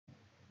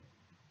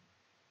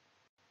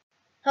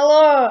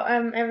Hello,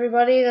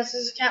 everybody, this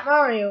is Cat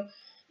Mario,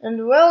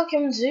 and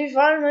welcome to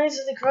 5 Nights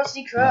at the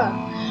Krusty Krab.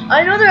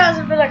 I know there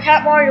hasn't been a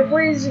Cat Mario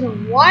plays in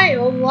a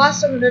while. The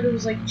last time I did it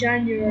was like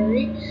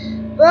January,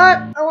 but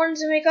I wanted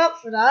to make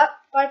up for that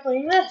by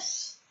playing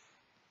this.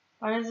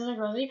 5 Nights at the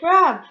Krusty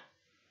Krab.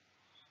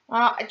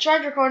 I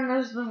tried recording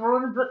this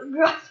before, but the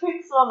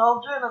graphics on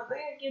Ultra, and I think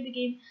I gave the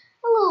game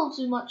a little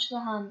too much to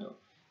handle.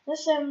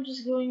 This time I'm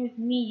just going with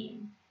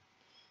medium.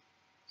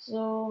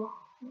 So,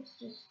 let's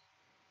just...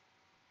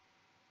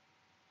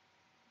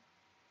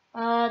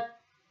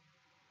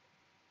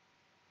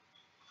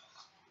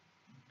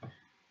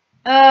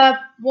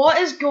 what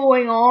is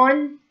going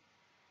on?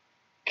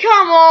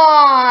 Come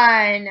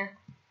on!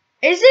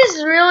 Is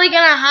this really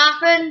gonna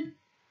happen?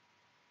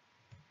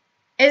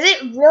 Is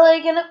it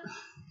really gonna...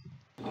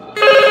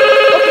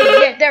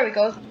 Okay, yeah, there we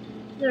go.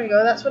 There we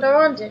go, that's what I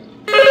wanted.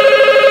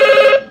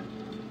 Okay,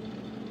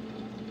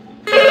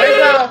 where's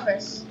my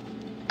office?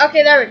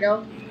 Okay, there we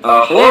go.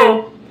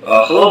 Hello?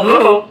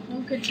 Hello?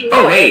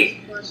 Oh, hey.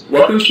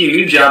 Welcome to your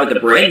new job at the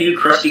brand new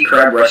Krusty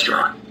Krab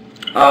restaurant.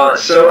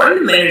 So I'm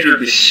the manager of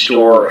this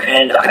store,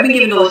 and I've been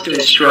given a list of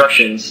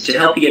instructions to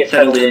help you get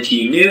settled into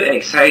your new and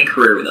exciting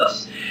career with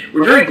us.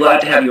 We're very glad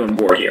to have you on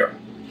board here.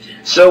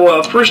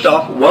 So, first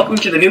off, welcome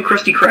to the new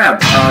Krusty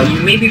Krab.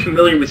 You may be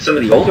familiar with some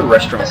of the older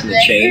restaurants in the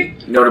chain,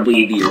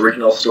 notably the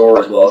original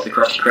store as well as the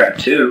Krusty Krab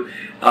 2.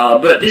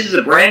 But this is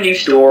a brand new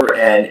store,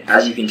 and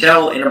as you can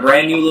tell, in a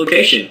brand new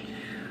location.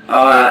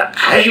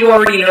 As you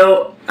already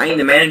know, I am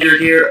the manager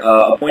here,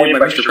 appointed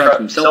by Mr. Krabs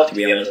himself, to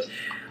be honest.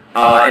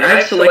 And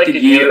I've selected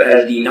you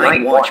as the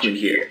night watchman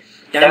here.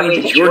 That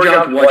means it's your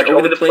job to watch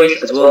over the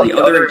place as well as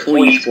the other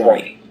employees for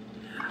me.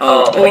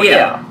 Oh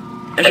yeah,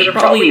 I should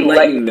probably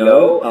let you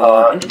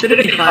know, instead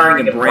of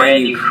hiring a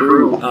brand new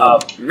crew,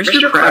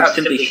 Mr. Krabs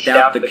simply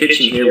staffed the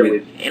kitchen here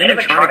with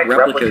animatronic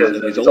replicas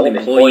of his old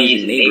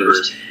employees and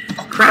neighbors.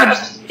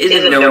 Krabs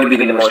isn't known to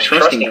be the most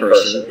trusting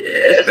person,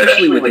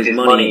 especially with his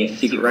money and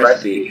secret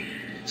recipe.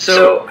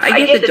 So I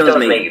guess it does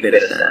make a bit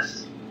of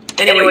sense.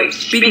 Anyway,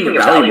 speaking of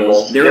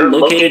valuables, they're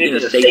located in a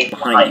safe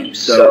behind you,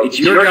 so it's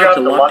your job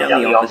to lock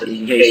down the office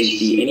in case you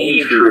see any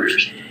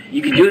intruders.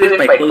 You can do this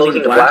by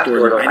closing the glass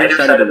doors on either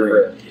side of the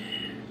room.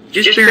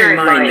 Just bear in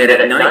mind that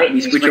at night we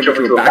switch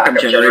over to a backup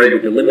generator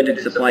with a limited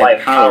supply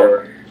of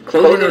power.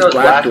 Closing those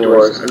glass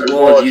doors, as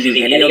well as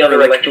using any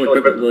other electrical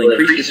equipment, will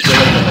increase the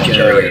strain on the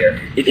generator.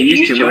 If you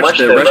use too much,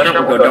 the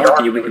restaurant will go dark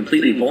and you'll be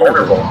completely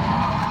vulnerable.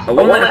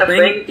 One last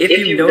thing,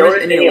 if you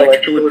notice any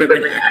electrical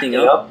equipment acting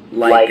up,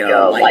 like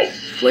lights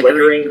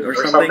flickering or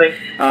something,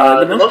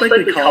 the most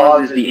likely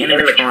cause is the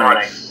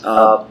animatronics.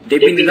 They've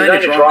been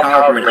designed to draw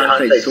power from an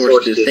outside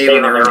source to save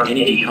on their own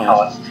energy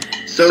costs.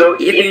 So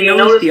if you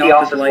notice the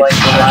office lights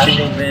flashing,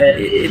 then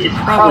it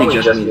probably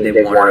just means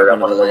they wandered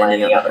onto the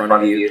landing out in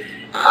front of you.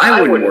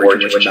 I wouldn't worry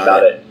too much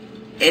about it.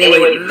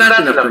 Anyway, that's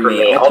enough from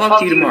me. I'll talk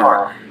to you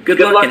tomorrow. Good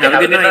luck and have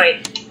a good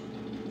night.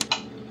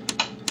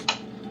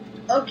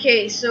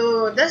 Okay,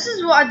 so this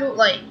is what I don't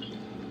like.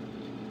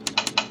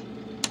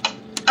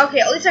 Okay,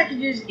 at least I can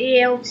use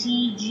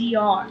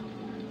ALTGR.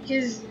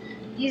 Because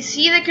you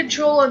see the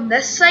control on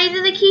this side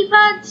of the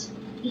keypad?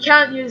 You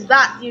can't use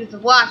that to use the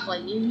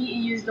flashlight. You need to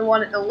use the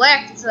one at the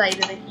left side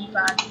of the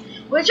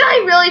keypad. Which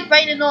I really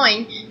find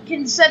annoying,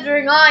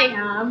 considering I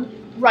am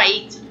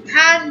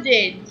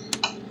right-handed.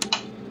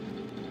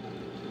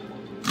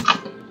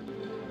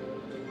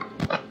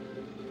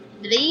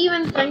 Did they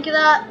even think of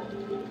that?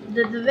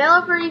 Did the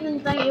developer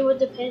even think it would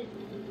depend?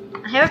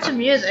 I heard some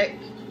music.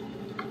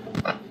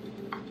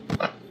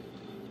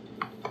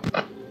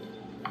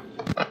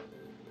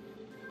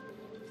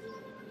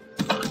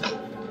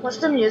 What's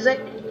the music?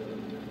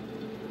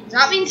 Does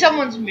that mean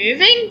someone's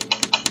moving?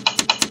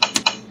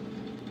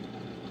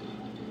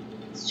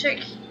 Let's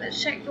check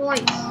the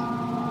lights.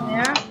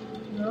 There?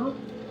 No.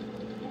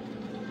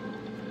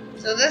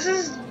 So this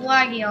is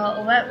laggy a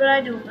little bit, but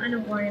I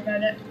don't worry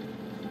about it.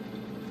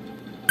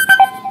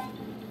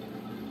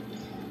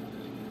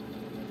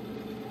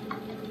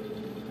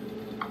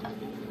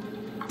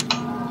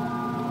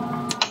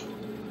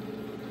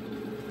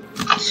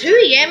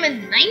 AM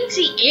and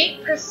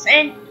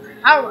 98%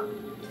 power.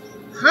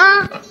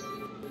 Huh?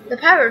 The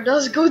power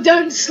does go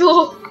down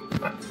slow.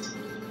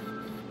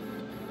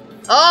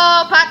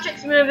 Oh,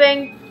 Patrick's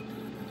moving.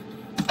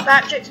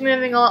 Patrick's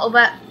moving a little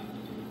bit.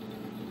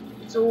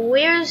 So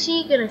where is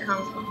he gonna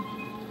come from?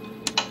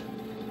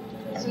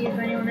 Let's see if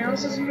anyone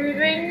else is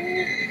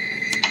moving.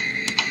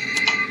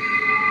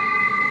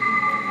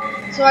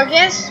 So I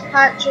guess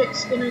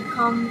Patrick's gonna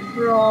come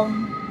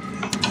from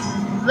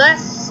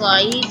this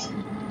side.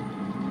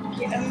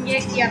 I'm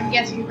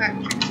guessing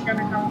Patrick's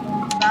gonna come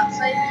from that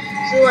side.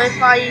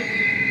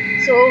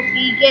 So if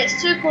he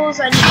gets too close,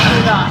 I need to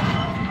do that.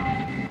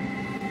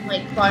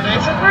 Like 5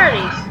 Nights at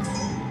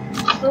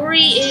Freddy's.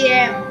 3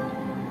 AM.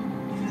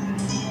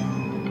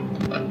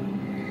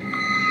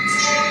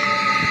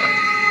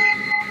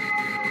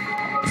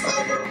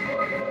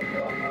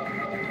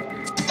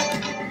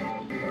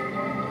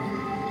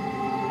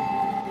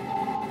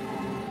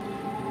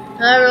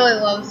 I really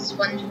love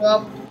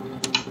SpongeBob.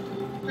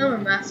 I'm a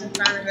massive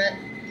fan of it.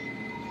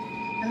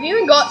 I've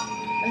even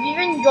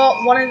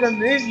got one of the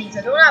movies.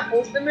 I don't have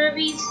both the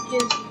movies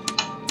because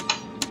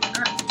I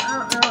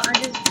don't know.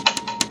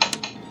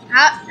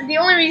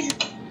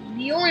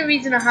 The only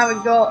reason I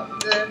haven't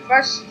got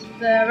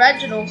the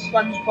original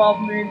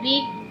SpongeBob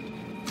movie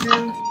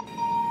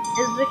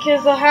is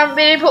because I haven't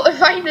been able to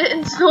find it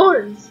in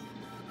stores.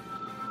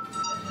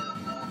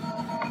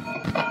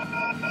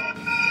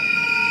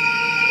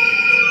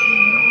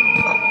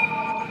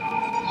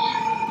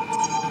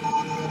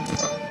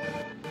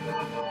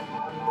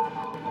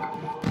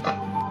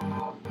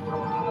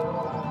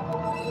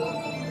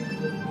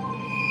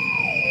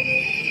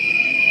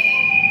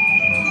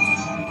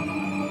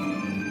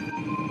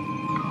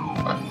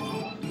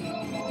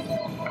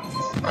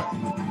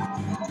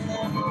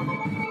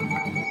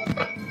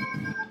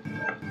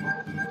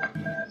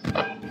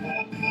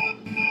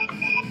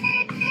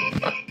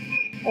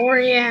 Or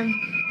yeah.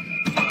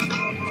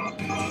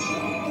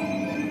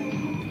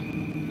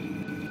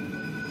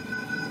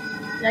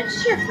 Did I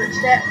just hear a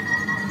footstep?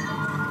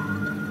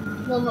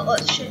 Well, no,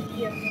 let's check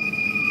here.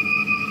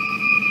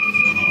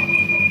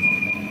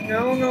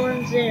 No, no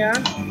one's there.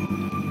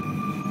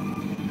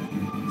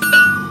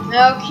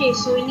 Okay,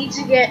 so we need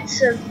to get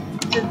to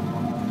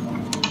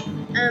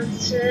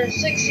 6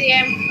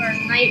 AM for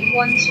night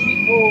 1 to be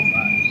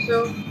over. So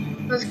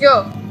let's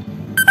go.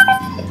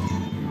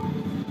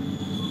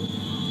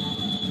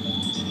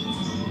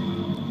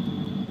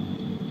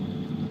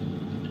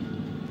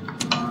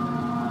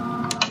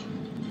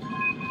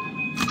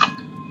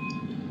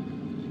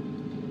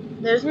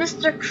 There's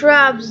Mr.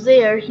 Krabs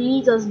there.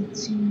 He doesn't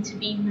seem to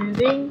be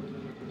moving.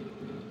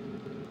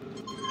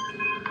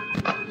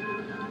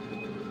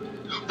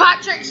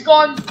 Patrick's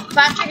gone.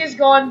 Patrick is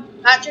gone.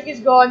 Patrick is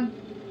gone.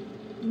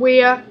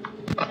 Where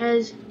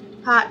is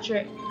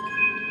Patrick?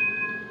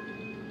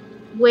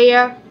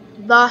 Where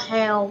the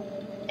hell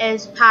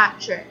is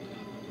Patrick?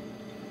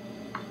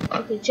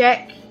 Okay,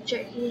 check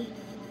here.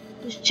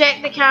 Just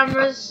check the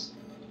cameras.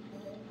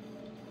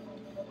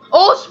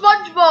 Oh,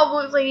 SpongeBob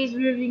looks like he's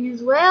moving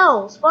as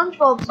well.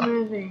 SpongeBob's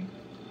moving.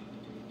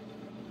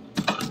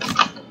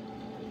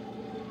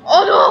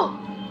 Oh no!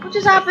 What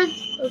just happened?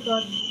 Oh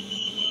god.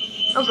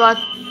 Oh god.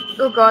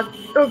 Oh god.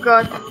 Oh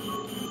god.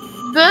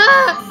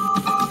 Bah!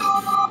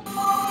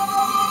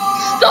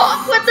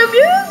 Stop with the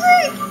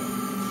music!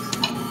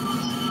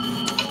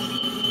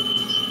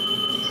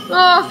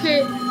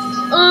 Okay.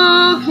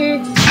 Okay.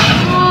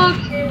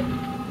 Okay.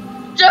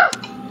 Just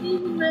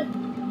leave me.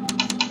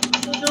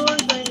 The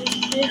door's right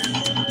there.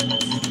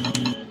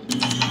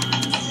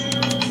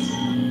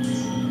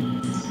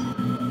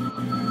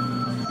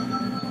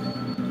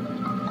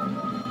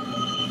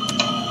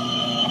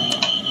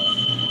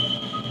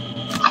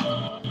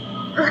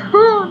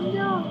 Oh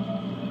no!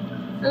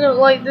 I don't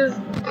like this. I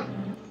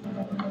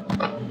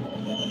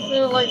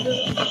don't like this.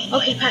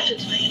 Okay,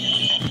 Patrick's fine.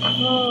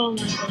 Oh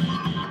my god.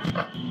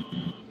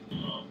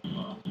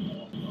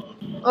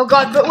 Oh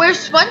god, but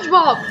where's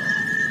SpongeBob?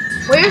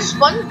 Where's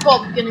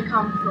SpongeBob gonna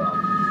come from?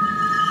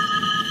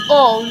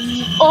 Oh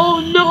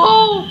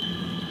no!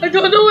 I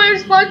don't know where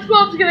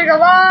SpongeBob's gonna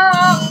come.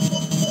 Ah!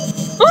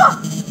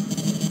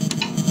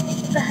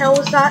 What the hell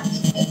was that?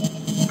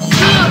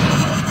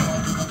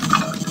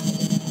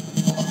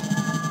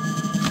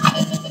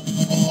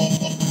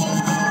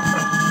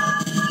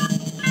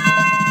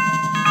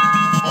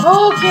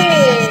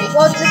 Okay,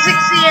 go to 6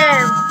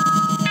 AM.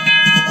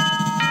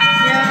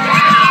 Yeah.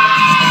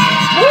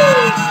 Woo!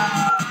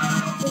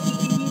 Okay,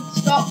 can you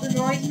stop the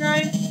noise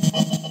now?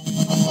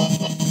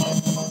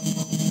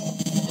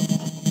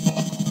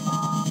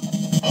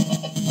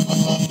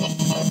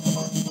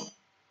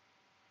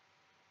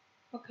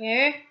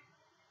 Okay.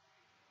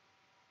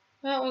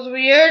 That was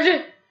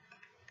weird.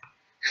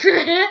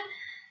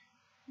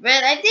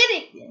 But I did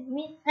it.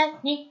 Me and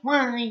me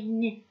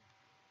wine.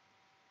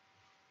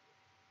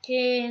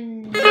 Okay,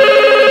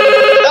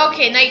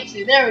 night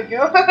 2. There we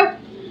go. Okay,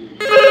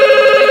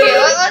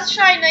 let's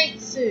try night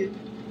 2.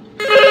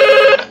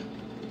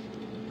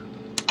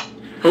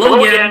 Hello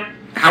again.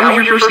 How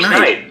was your first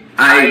night?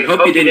 I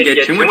hope you didn't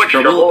get too much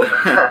trouble.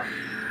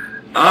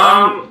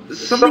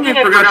 Something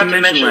I forgot to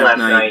mention last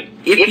night.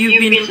 If you've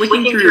been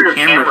flicking through your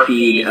camera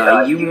feed,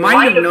 you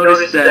might have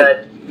noticed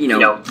that,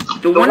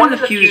 the one in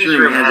the fuse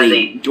room has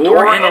a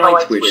door and a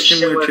light switch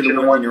similar to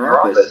the one in your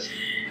office.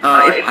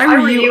 If I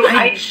were you,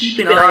 I'd keep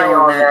an eye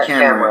on that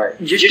camera,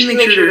 just to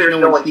make sure there's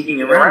no one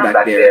sneaking around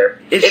back there.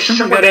 If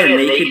someone got in,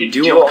 they could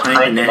do all kinds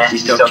of nasty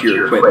stuff to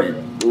your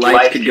equipment.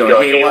 Lights could go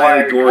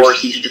haywire, doors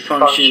cease to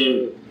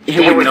function.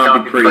 It would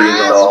not be pretty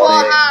at all.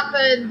 That's what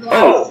happened.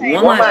 Oh,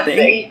 one last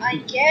thing. I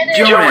get it.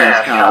 Don't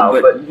ask how,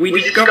 but we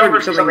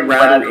discovered something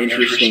rather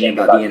interesting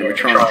about the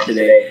animatronics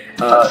today.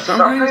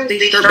 Sometimes they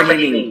start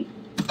behaving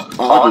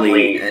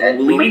oddly, and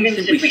will even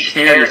simply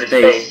stare into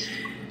space.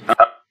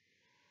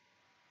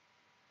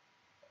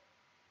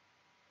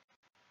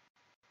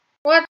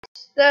 What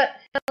the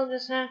hell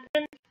just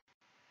happened?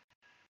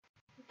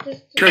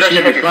 Trust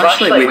you have your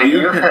flashlight with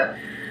you.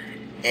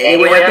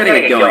 Anyway, I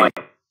gotta get going.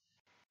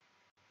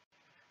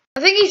 I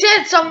think he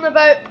said something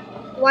about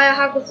why I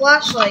have the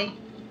flashlight.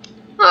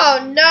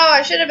 Oh no,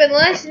 I should have been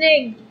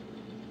listening.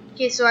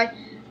 Okay, so I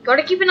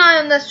gotta keep an eye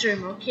on this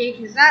room, okay?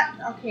 Cause that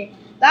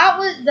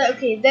was the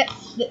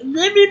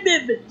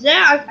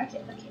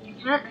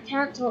I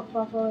can't talk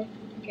properly.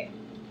 Okay,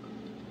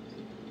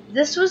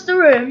 this was the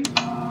room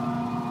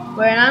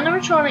where an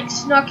animatronic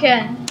snuck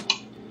in.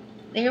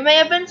 I think it may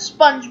have been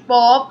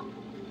SpongeBob,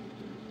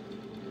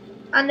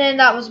 and then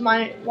that was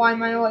why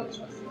my lights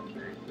were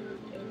flickering.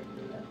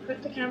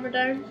 Put the camera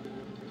down.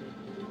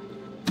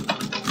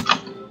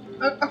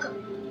 Okay,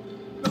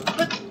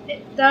 put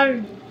it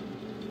down.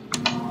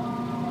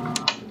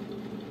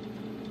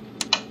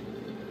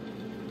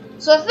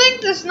 So I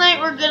think this night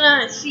we're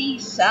gonna see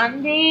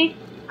Sandy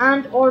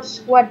and or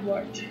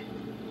Squidward.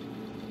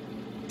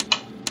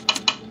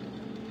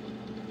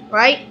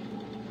 Right?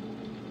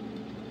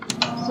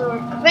 So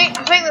I think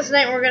this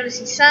night we're gonna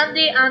see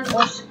Sandy and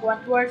or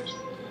Squidward.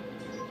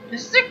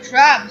 Mr.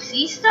 Krabs,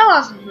 he still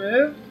hasn't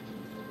moved.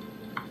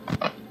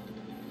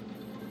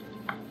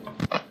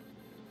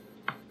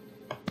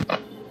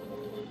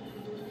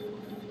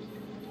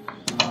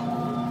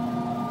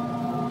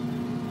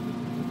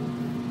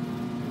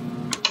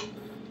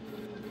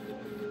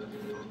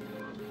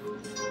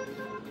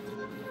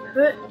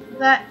 Put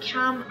that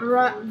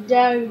camera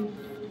down.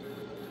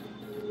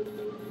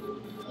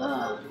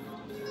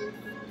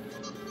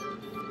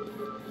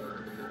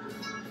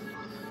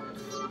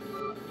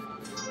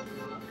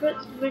 Put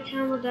the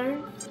camera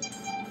down.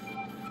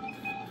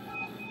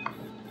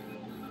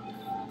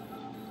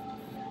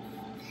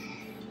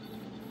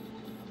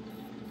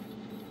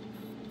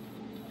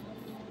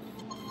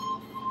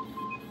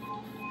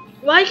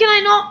 Why can I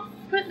not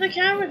put the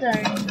camera down?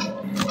 Let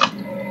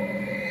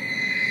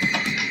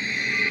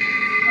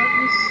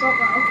me stop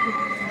that.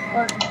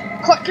 Okay.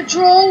 Quick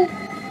control.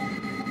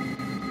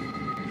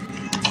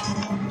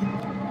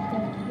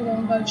 Hold on,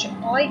 I'm going to check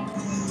my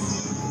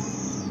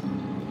lights.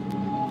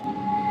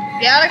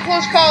 We had a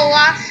close call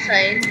last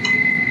time.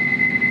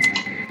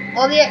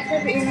 All the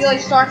activity really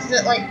started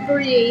at like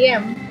 3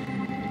 AM.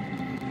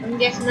 I'm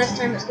guessing this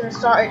time it's going to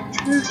start at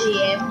 2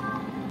 AM.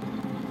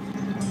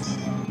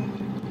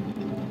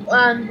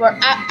 And we're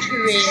at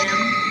 2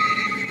 AM.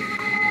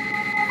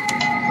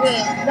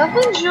 Yeah,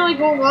 nothing's really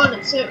going on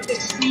except the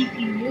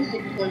creepy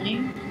music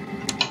playing.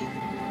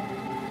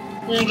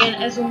 Then again,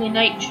 it's only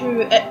night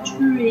 2 at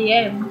 2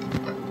 AM.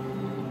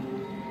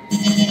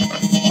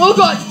 Oh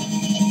god!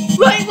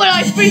 Right when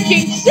I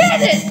freaking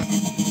said it!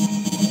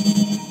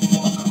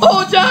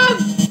 Oh damn!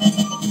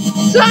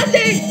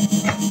 Sandy!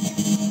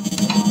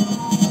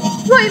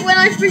 Right when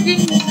I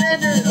freaking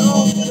said it!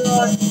 Oh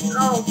god!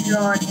 Oh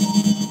god!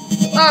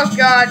 Oh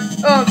god!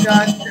 Oh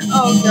god!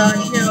 Oh god!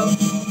 No!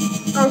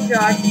 Oh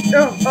god!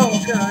 Oh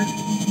god!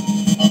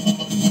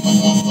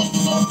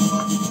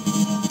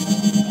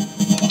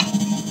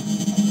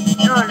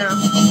 Oh no!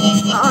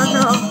 Oh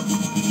no!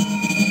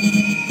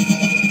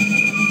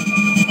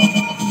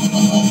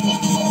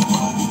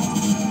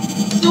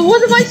 So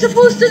what am I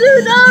supposed to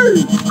do now?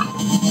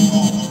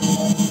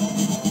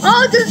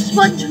 Oh, the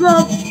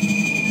SpongeBob!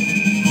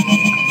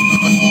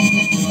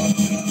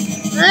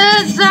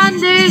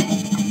 Sandy!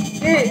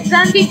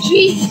 Sandy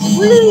cheats,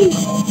 please!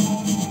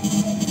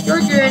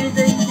 Don't do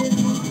anything to me.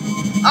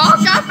 Oh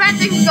god,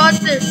 Bending's got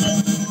this!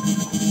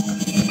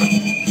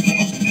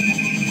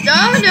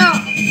 No, no!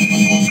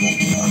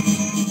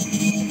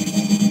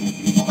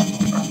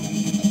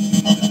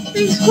 I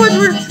think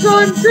Squidward's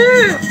gone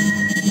too!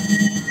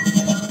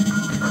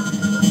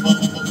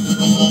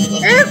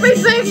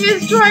 Everything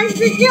is trying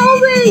to kill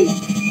me!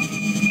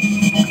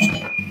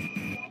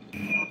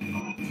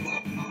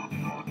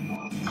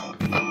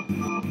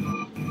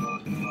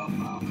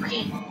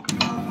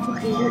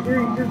 Okay,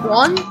 you're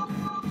gone?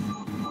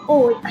 Oh,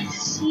 wait, I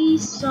see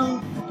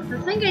some. I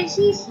think I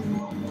see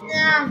some.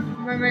 Yeah,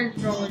 my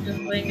mind's probably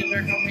just playing a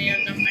trick on me or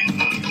something.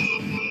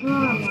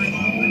 Oh my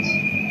god.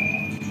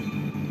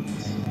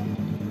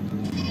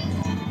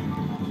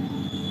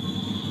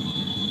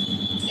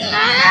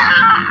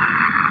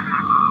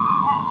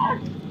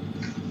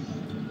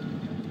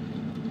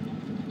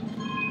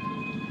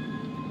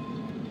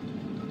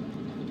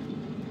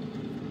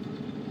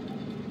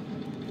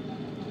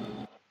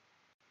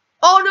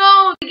 Oh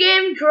no, the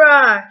game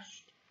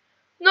crashed.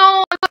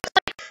 No, it's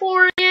like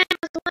 4 AM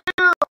as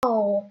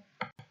well.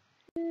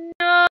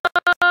 No.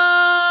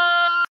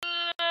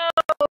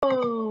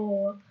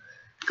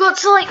 Got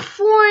to like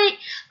 4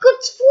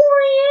 got to 4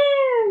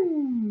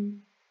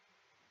 AM.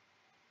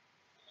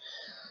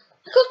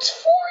 I got to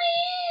 4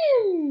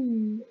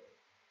 AM.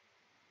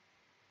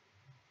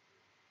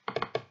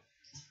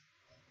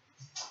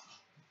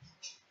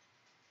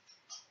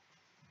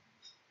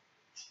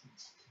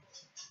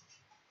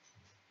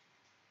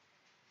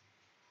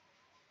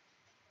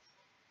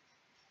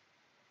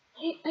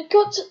 I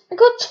got to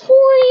 4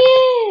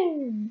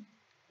 AM.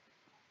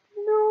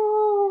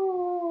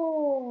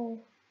 No.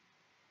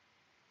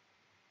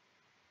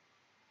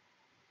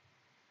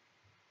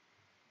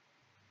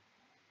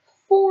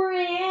 4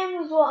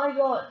 AM is what I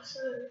got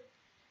to.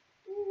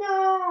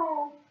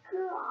 No,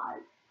 God.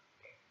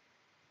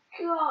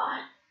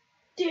 God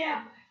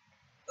damn it.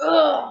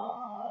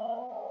 Ugh.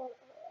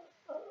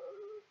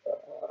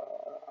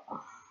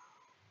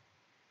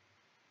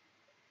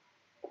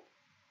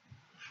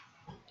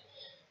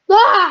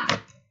 Ah!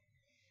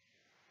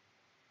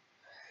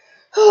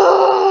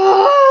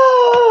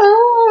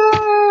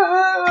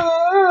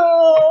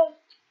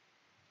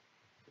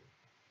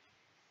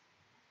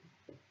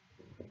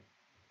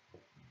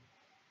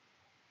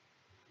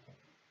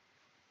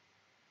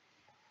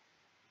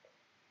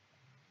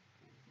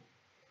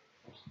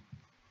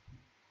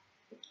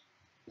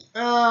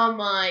 Oh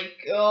my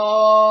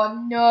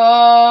god, no!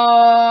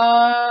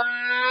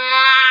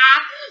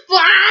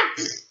 What?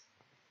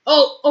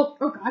 Oh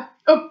god.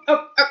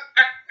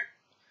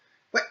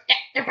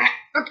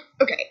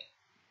 Okay.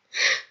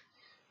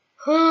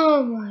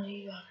 Oh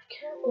my god, I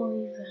can't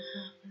believe that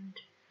happened.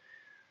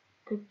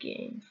 The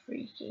game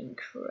freaking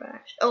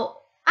crashed. Oh,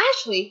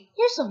 actually,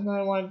 here's something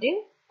I want to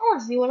do. I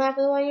want to see what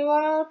happens when you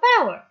run out of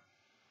power.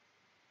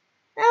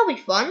 That'll be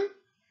fun.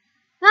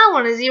 I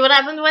want to see what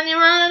happens when you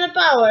run out of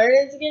power.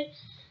 It's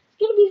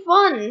gonna be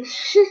fun.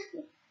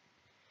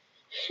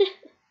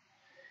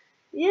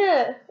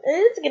 Yeah,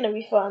 it's gonna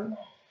be fun.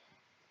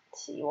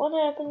 Let's see what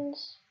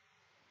happens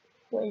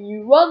when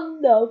you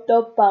run out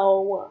of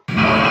power.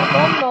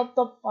 Run out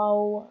of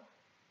power.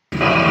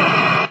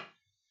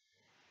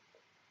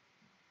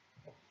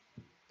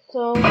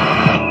 So go to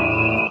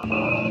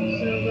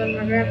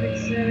my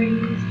graphics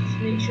settings, just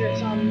make sure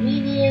it's on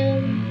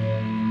medium.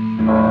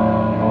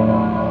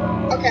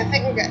 Okay, I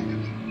think we're good.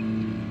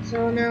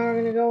 So now we're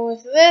gonna go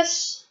with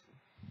this.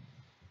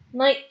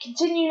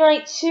 Continue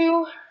night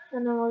 2,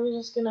 and then we're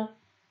just gonna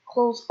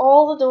close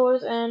all the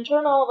doors and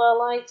turn all the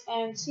lights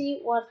and see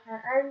what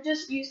happens. And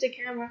just use the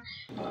camera.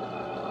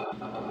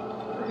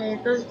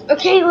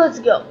 Okay, let's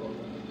go.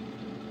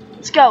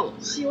 Let's go.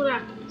 See what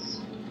happens.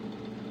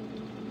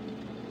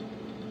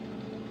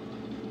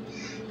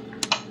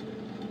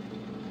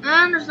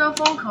 And there's no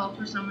phone call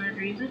for some weird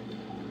reason.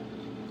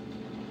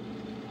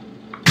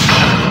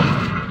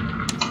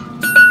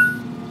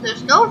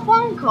 There's no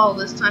phone call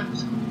this time.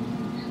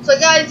 So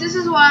guys, this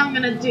is what I'm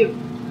gonna do.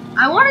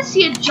 I want to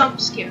see a jump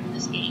scare in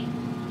this game.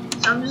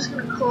 So I'm just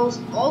gonna close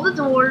all the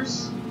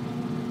doors.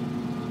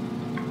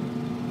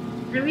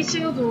 Every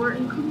single door,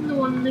 including the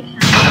one in the camera.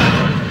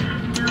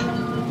 Now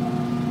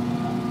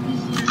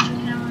use the extra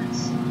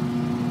cameras.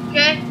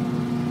 Okay?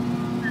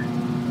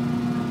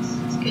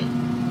 That's good.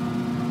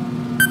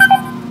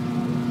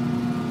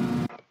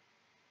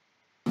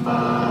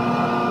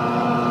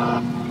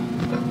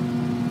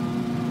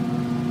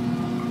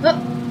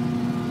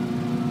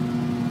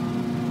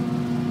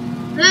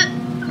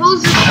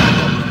 Close it.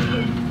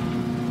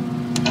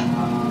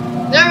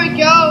 There we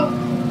go.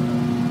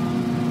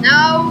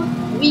 Now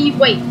we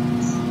wait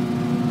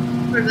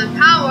for the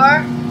power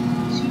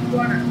to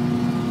run out.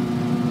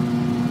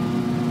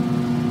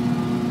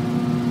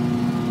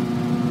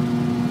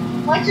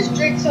 Might just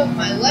drink some of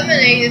my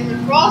lemonade in the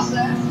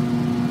process.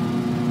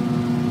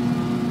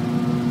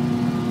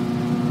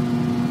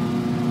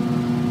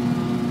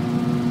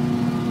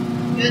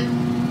 Good.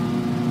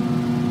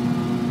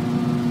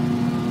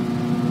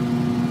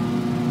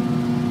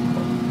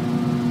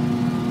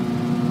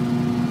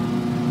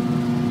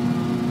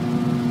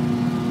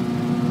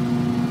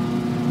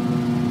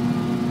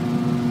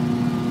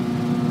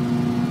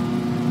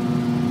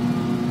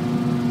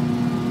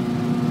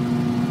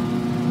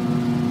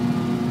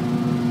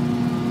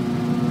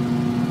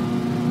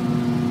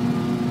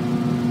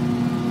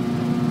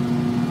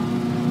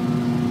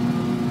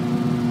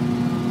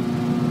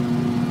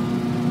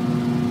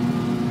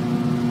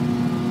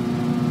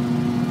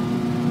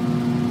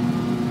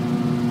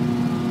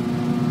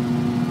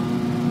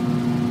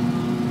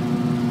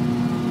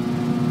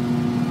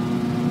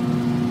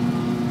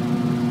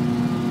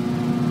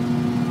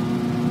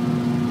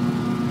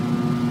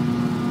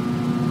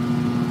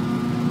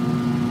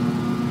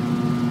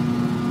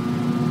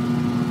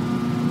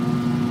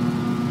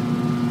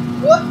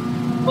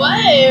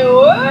 Wait,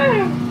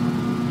 what?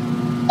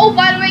 Oh,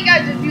 by the way,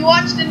 guys, if you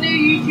watched the new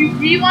YouTube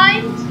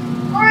Rewind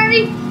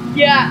already,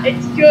 yeah,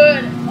 it's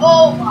good.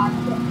 Oh my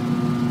god.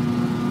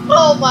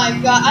 Oh my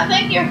god. I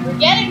think you're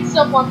forgetting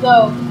someone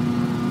though.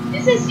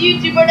 This is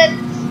YouTuber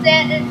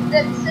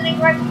that's sitting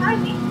right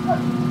behind me.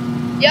 Look.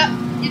 Yep,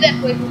 you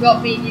definitely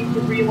forgot me in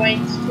YouTube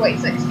Rewind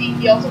 2016,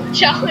 the Ultimate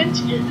Challenge.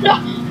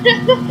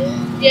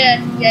 yeah,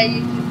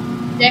 you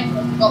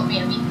definitely forgot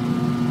me. I mean,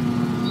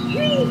 do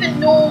you even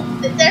know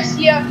that this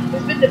year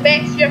has been the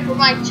best year for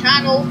my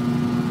channel?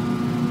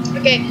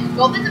 Okay,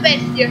 not been the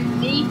best year for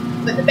me,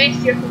 but the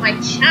best year for my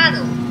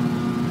channel.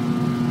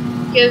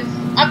 Because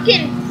I'm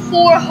getting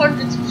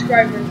 400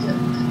 subscribers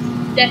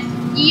this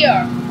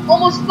year.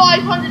 Almost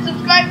 500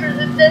 subscribers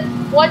in this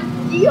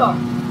 1 year.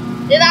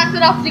 Yeah, that's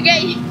enough to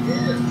get you.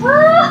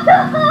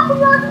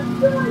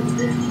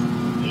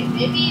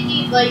 Maybe you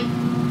need like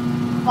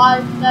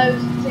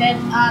 5,000,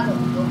 10, I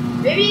don't know.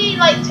 Maybe you need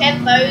like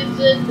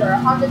 10,000 or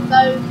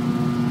 100,000.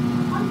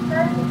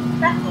 1,000,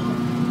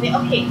 definitely.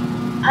 Okay,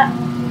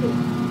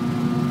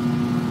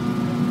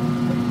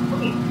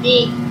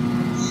 okay,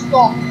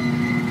 stop.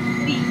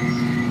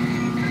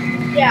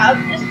 Yeah,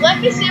 just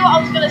let me say what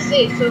I was gonna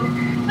say. So,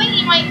 I think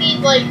you might need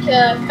like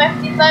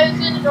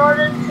 50,000 in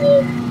order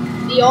to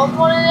be on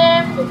one of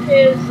them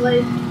because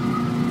like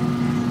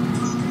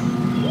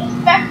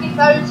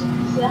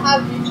 50,000 to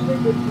have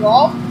YouTubers would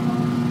drop.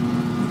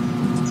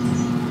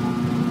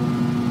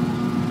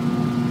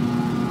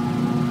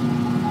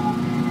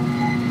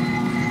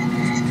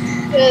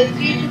 Because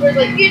YouTubers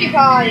like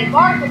PewDiePie and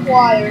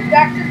Markiplier,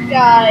 Dr.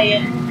 Guy,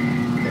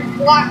 and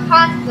Black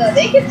Panther,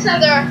 they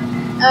consider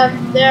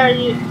their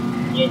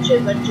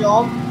YouTube a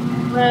job.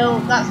 Well,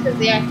 that's because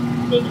they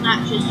can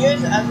actually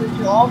use it as a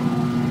job.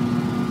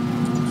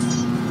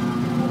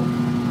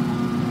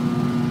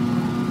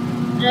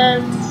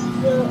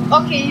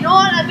 Okay, you know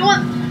what? I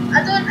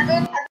don't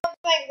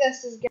think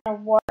this is gonna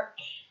work.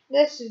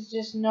 This is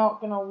just not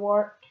gonna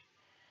work.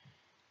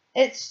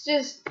 It's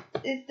just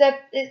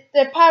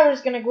the power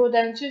is gonna go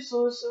down too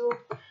slow, so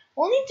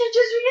we'll need to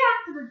just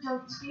react to the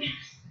jump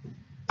scares.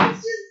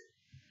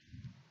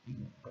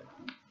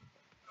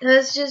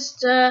 Let's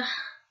just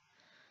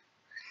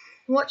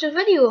watch a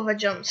video of a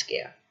jump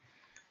scare.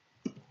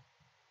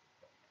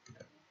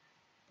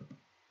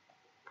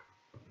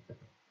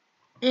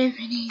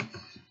 Infinite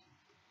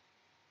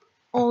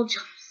all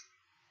jumps.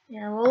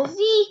 Yeah, we'll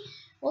see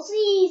we'll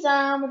see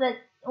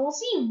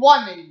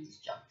one of these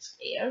jump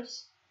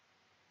scares.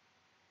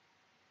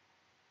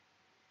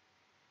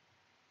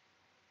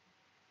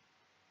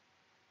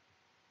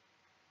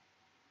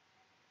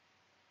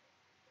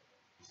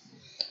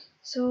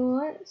 So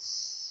let's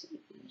see.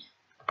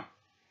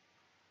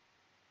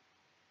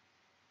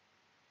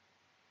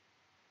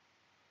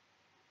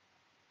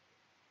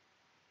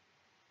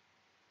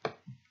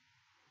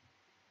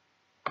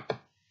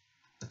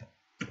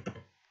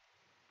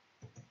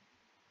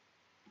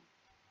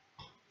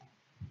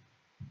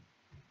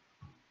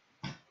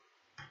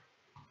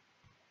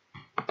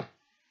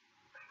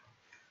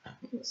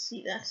 Let's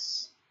see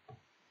this.